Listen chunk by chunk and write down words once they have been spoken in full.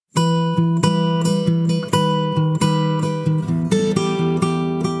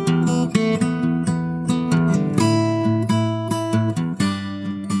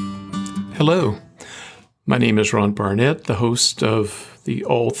Hello, my name is Ron Barnett, the host of the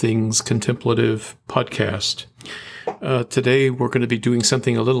All Things Contemplative podcast. Today we're going to be doing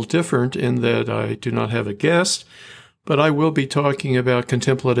something a little different in that I do not have a guest, but I will be talking about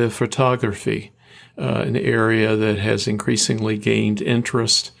contemplative photography, an area that has increasingly gained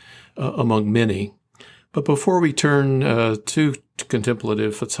interest among many. But before we turn to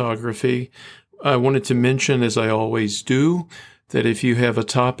contemplative photography, I wanted to mention, as I always do, that if you have a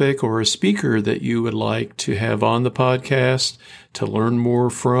topic or a speaker that you would like to have on the podcast to learn more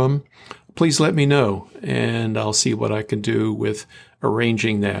from, please let me know, and I'll see what I can do with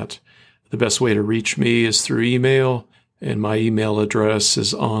arranging that. The best way to reach me is through email, and my email address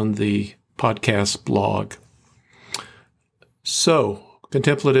is on the podcast blog. So,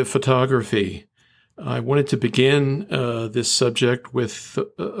 contemplative photography. I wanted to begin this subject with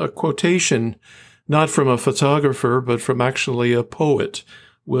a quotation, not from a photographer, but from actually a poet,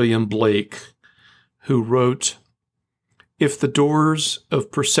 William Blake, who wrote, "If the doors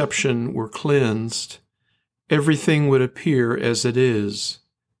of perception were cleansed, everything would appear as it is.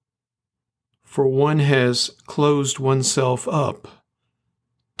 For one has closed oneself up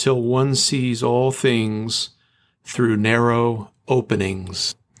till one sees all things through narrow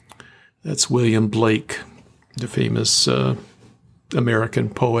openings." That's William Blake, the famous American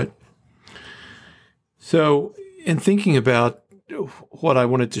poet. So, in thinking about what I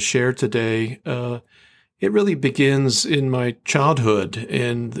wanted to share today, it really begins in my childhood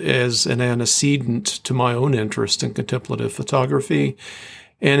and as an antecedent to my own interest in contemplative photography.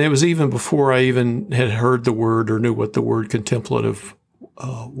 And it was even before I even had heard the word or knew what the word contemplative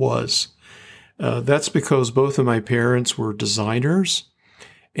was. That's because both of my parents were designers,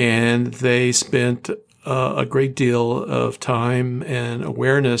 and they spent a great deal of time and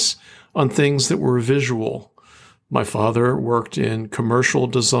awareness on things that were visual. My father worked in commercial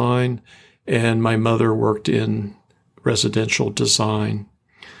design, and my mother worked in residential design.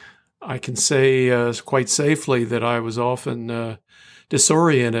 I can say quite safely that I was often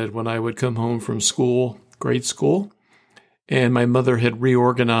disoriented when I would come home from school, grade school, and my mother had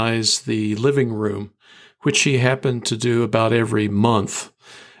reorganized the living room, which she happened to do about every month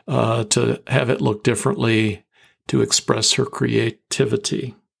to have it look differently, to express her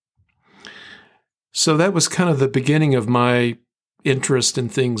creativity. So that was kind of the beginning of my interest in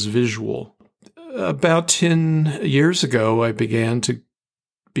things visual. About 10 years ago, I began to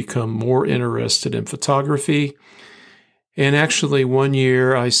become more interested in photography. And actually, one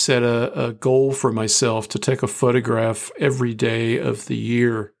year I set a goal for myself to take a photograph every day of the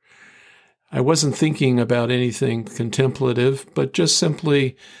year. I wasn't thinking about anything contemplative, but just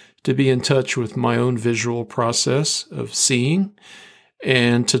simply to be in touch with my own visual process of seeing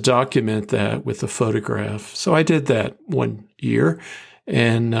and to document that with a photograph. So I did that one year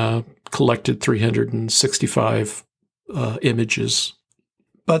and collected 365 images.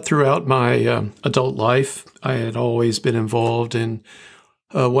 But throughout my adult life, I had always been involved in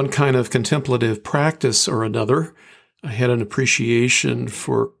one kind of contemplative practice or another. I had an appreciation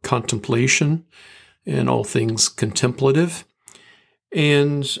for contemplation and all things contemplative.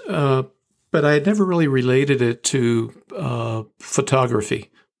 But I had never really related it to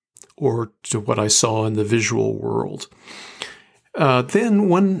photography or to what I saw in the visual world. Then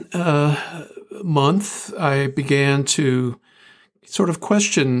one month, I began to sort of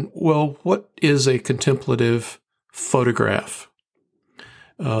question, well, what is a contemplative photograph?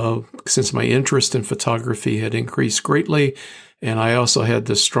 Since my interest in photography had increased greatly, and I also had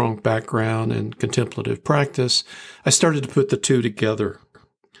this strong background in contemplative practice, I started to put the two together.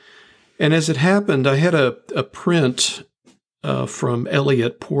 And as it happened, I had a print from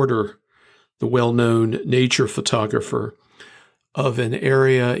Elliot Porter, the well-known nature photographer, of an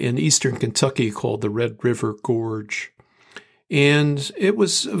area in eastern Kentucky called the Red River Gorge. And it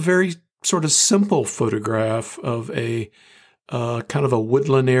was a very sort of simple photograph of a kind of a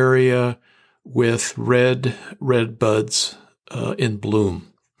woodland area with red buds in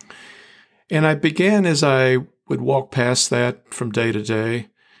bloom. And I began, as I would walk past that from day to day,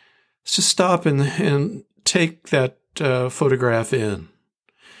 to stop and take that photograph in.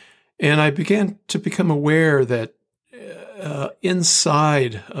 And I began to become aware that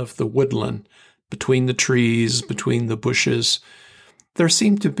inside of the woodland, between the trees, between the bushes, there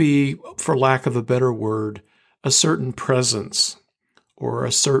seemed to be, for lack of a better word, a certain presence or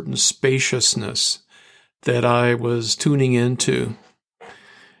a certain spaciousness that I was tuning into.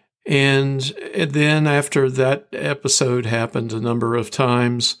 And then after that episode happened a number of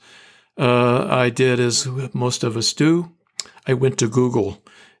times, I did as most of us do. I went to Google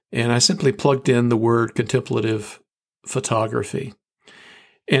and I simply plugged in the word contemplative photography.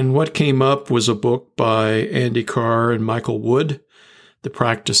 And what came up was a book by Andy Carr and Michael Wood, The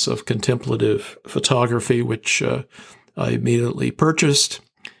Practice of Contemplative Photography, which I immediately purchased.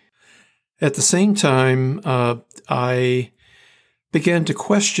 At the same time, I began to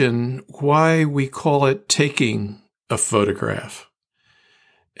question why we call it taking a photograph.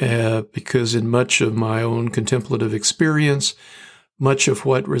 Because in much of my own contemplative experience, much of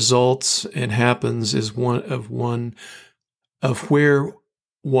what results and happens is one of where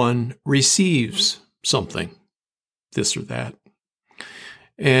one receives something, this or that.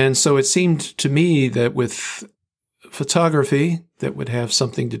 And so it seemed to me that with photography that would have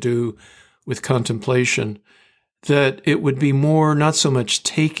something to do with contemplation, that it would be more not so much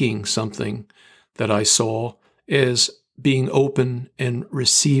taking something that I saw as being open and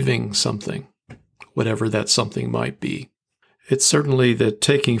receiving something, whatever that something might be. It's certainly that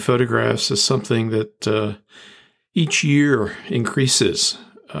taking photographs is something that each year increases.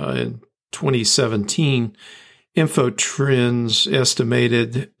 In 2017, InfoTrends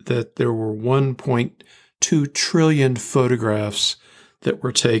estimated that there were 1.2 trillion photographs that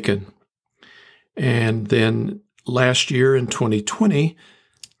were taken. And then last year in 2020,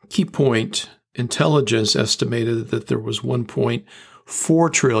 Keypoint Intelligence estimated that there was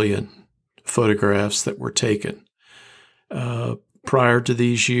 1.4 trillion photographs that were taken. Prior to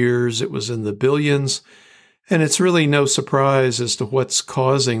these years, it was in the billions. And it's really no surprise as to what's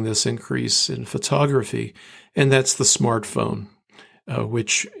causing this increase in photography, and that's the smartphone,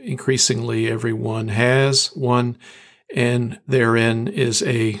 which increasingly everyone has one, and therein is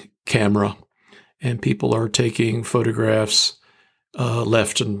a camera, and people are taking photographs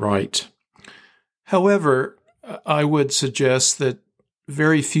left and right. However, I would suggest that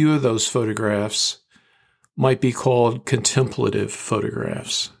very few of those photographs might be called contemplative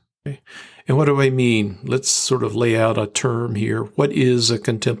photographs. Okay? And what do I mean? Let's sort of lay out a term here. What is a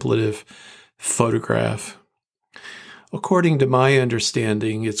contemplative photograph? According to my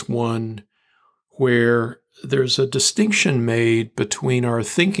understanding, it's one where there's a distinction made between our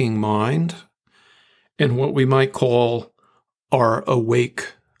thinking mind and what we might call our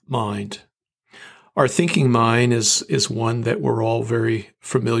awake mind. Our thinking mind is one that we're all very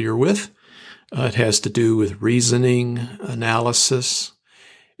familiar with. It has to do with reasoning, analysis.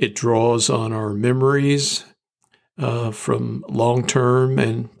 It draws on our memories from long-term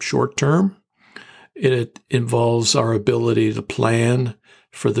and short-term. It involves our ability to plan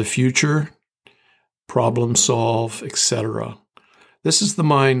for the future, problem solve, etc. This is the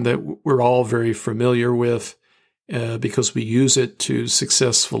mind that we're all very familiar with because we use it to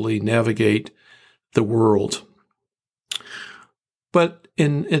successfully navigate the world. But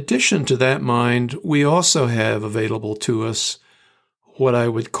in addition to that mind, we also have available to us what I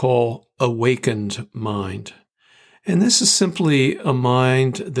would call awakened mind. And this is simply a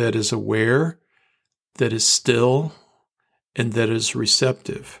mind that is aware, that is still, and that is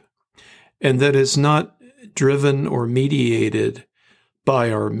receptive, and that is not driven or mediated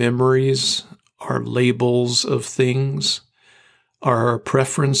by our memories, our labels of things, our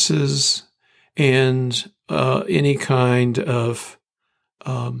preferences, and any kind of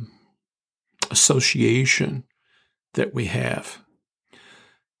association that we have.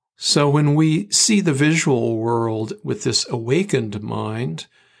 So when we see the visual world with this awakened mind,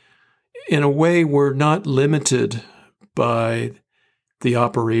 in a way we're not limited by the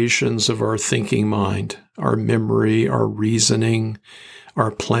operations of our thinking mind, our memory, our reasoning,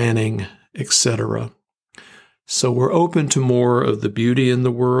 our planning, etc. So we're open to more of the beauty in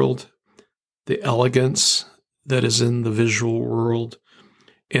the world, the elegance that is in the visual world,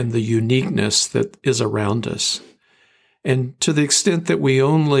 and the uniqueness that is around us. And to the extent that we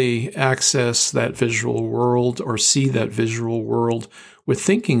only access that visual world or see that visual world with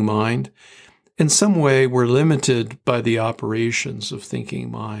thinking mind, in some way we're limited by the operations of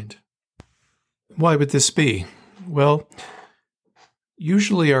thinking mind. Why would this be? Well,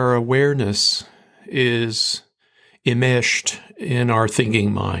 usually our awareness is enmeshed in our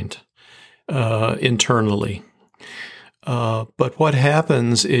thinking mind internally. But what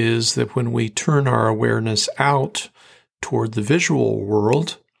happens is that when we turn our awareness out toward the visual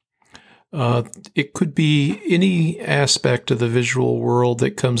world, it could be any aspect of the visual world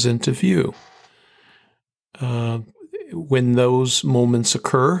that comes into view. When those moments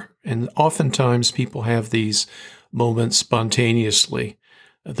occur, and oftentimes people have these moments spontaneously,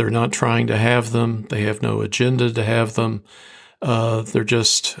 they're not trying to have them, they have no agenda to have them, they're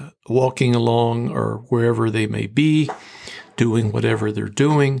just walking along or wherever they may be, doing whatever they're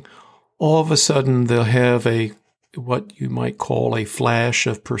doing, all of a sudden they'll have what you might call a flash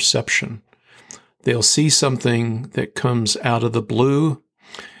of perception. They'll see something that comes out of the blue,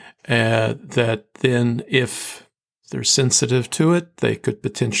 that then, if they're sensitive to it, they could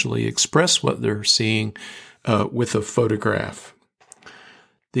potentially express what they're seeing with a photograph.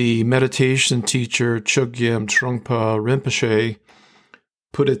 The meditation teacher Chogyam Trungpa Rinpoche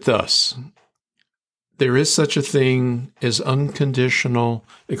put it thus: there is such a thing as unconditional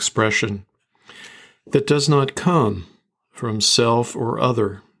expression that does not come from self or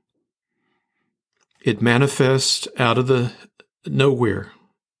other. It manifests out of the nowhere.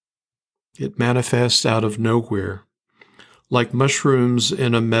 It manifests out of nowhere, like mushrooms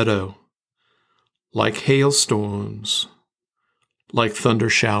in a meadow, like hailstorms, like thunder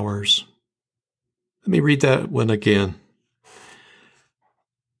showers. Let me read that one again.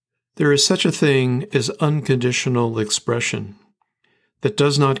 There is such a thing as unconditional expression that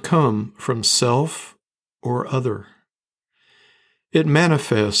does not come from self or other. It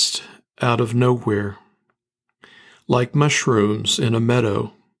manifests out of nowhere, like mushrooms in a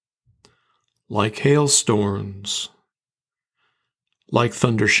meadow, like hailstorms, like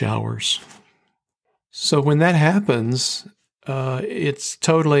thunder showers. So when that happens, it's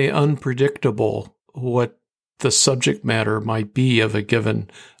totally unpredictable what the subject matter might be of a given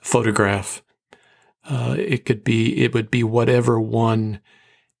photograph. It would be whatever one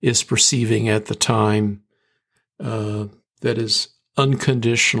is perceiving at the time, that is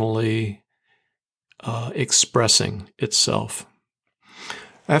unconditionally expressing itself.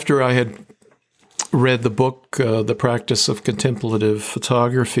 After I had read the book, The Practice of Contemplative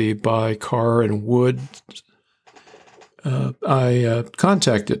Photography by Carr and Wood, I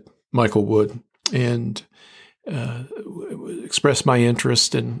contacted Michael Wood and expressed my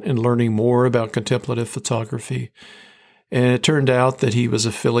interest in learning more about contemplative photography. And it turned out that he was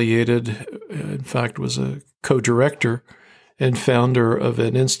affiliated, in fact, was a co-director and founder of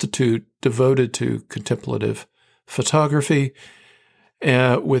an institute devoted to contemplative photography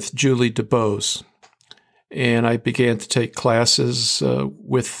with Julie DuBose. And I began to take classes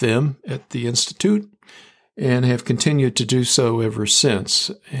with them at the institute and have continued to do so ever since.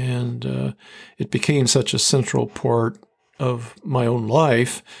 And it became such a central part of my own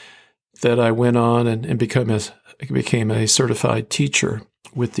life that I went on and became a certified teacher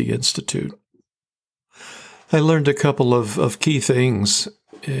with the institute. I learned a couple of key things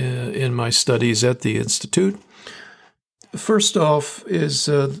in my studies at the institute. First off is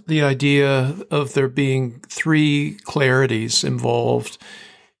the idea of there being three clarities involved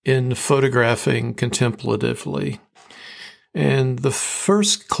in photographing contemplatively. And the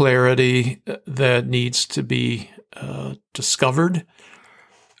first clarity that needs to be discovered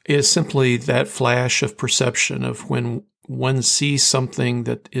is simply that flash of perception of when one sees something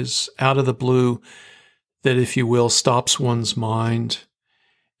that is out of the blue, that, if you will, stops one's mind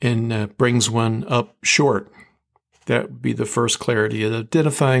and brings one up short. That would be the first clarity, of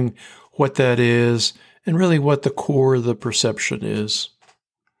identifying what that is and really what the core of the perception is.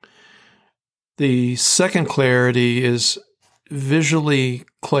 The second clarity is visually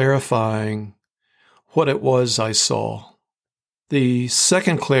clarifying what it was I saw. The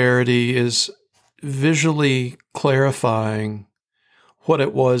second clarity is visually clarifying what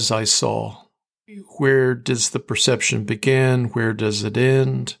it was I saw. Where does the perception begin? Where does it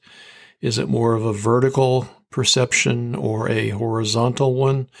end? Is it more of a vertical perception or a horizontal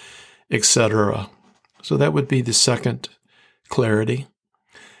one, etc.? So that would be the second clarity.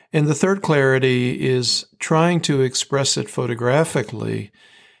 And the third clarity is trying to express it photographically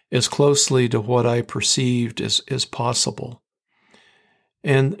as closely to what I perceived as possible.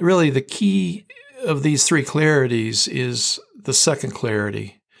 And really the key of these three clarities is the second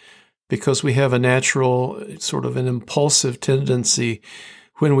clarity, because we have a natural, sort of an impulsive tendency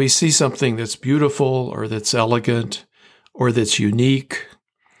when we see something that's beautiful or that's elegant or that's unique,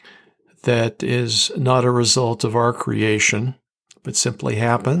 that is not a result of our creation, but simply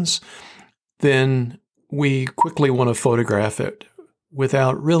happens, then we quickly want to photograph it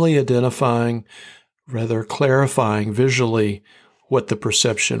without really identifying, rather clarifying visually what the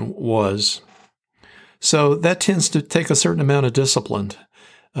perception was. So that tends to take a certain amount of discipline,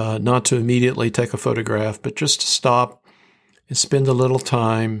 not to immediately take a photograph, but just to stop and spend a little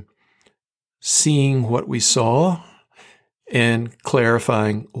time seeing what we saw and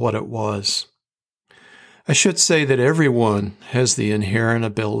clarifying what it was. I should say that everyone has the inherent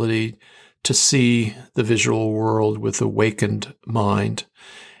ability to see the visual world with awakened mind.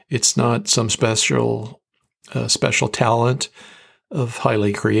 It's not some special talent of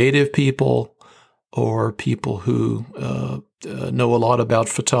highly creative people or people who know a lot about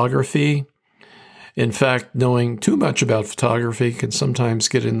photography. In fact, knowing too much about photography can sometimes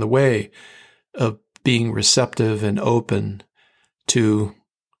get in the way of being receptive and open to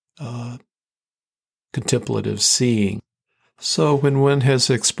contemplative seeing. So when one has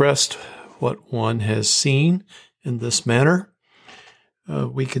expressed what one has seen in this manner,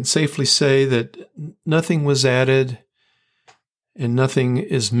 we can safely say that nothing was added and nothing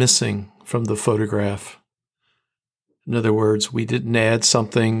is missing from the photograph. In other words, we didn't add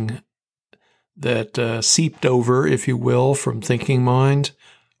something that seeped over, if you will, from thinking mind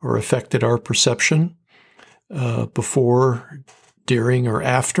or affected our perception before, during, or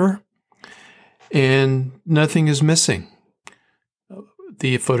after. And nothing is missing.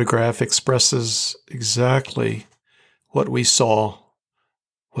 The photograph expresses exactly what we saw,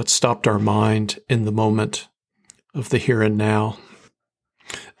 what stopped our mind in the moment of the here and now.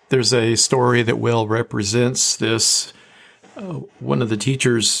 There's a story that well represents this. One of the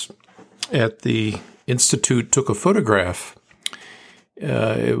teachers at the institute took a photograph.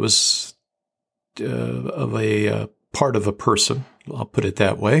 It was of a part of a person, I'll put it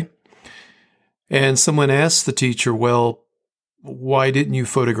that way. And someone asked the teacher, well, why didn't you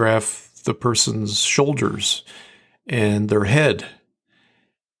photograph the person's shoulders and their head?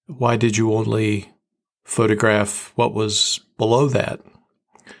 Why did you only photograph what was below that?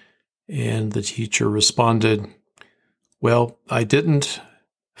 And the teacher responded, well, I didn't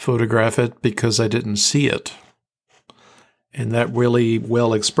photograph it because I didn't see it. And that really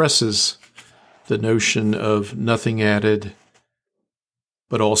well expresses the notion of nothing added,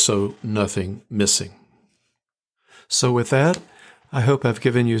 but also nothing missing. So with that, I hope I've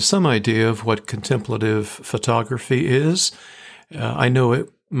given you some idea of what contemplative photography is. I know it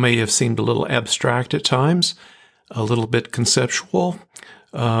may have seemed a little abstract at times, a little bit conceptual,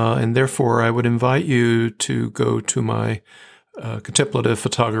 and therefore I would invite you to go to my contemplative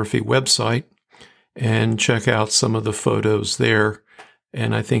photography website and check out some of the photos there,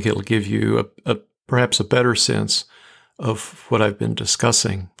 and I think it'll give you perhaps a better sense of what I've been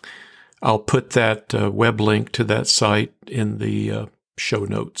discussing. I'll put that web link to that site in the show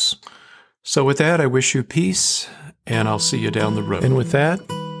notes. So with that, I wish you peace, and I'll see you down the road. And with that,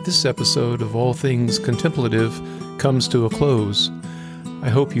 this episode of All Things Contemplative comes to a close. I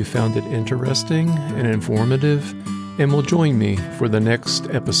hope you found it interesting and informative, and will join me for the next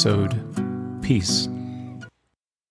episode. Peace.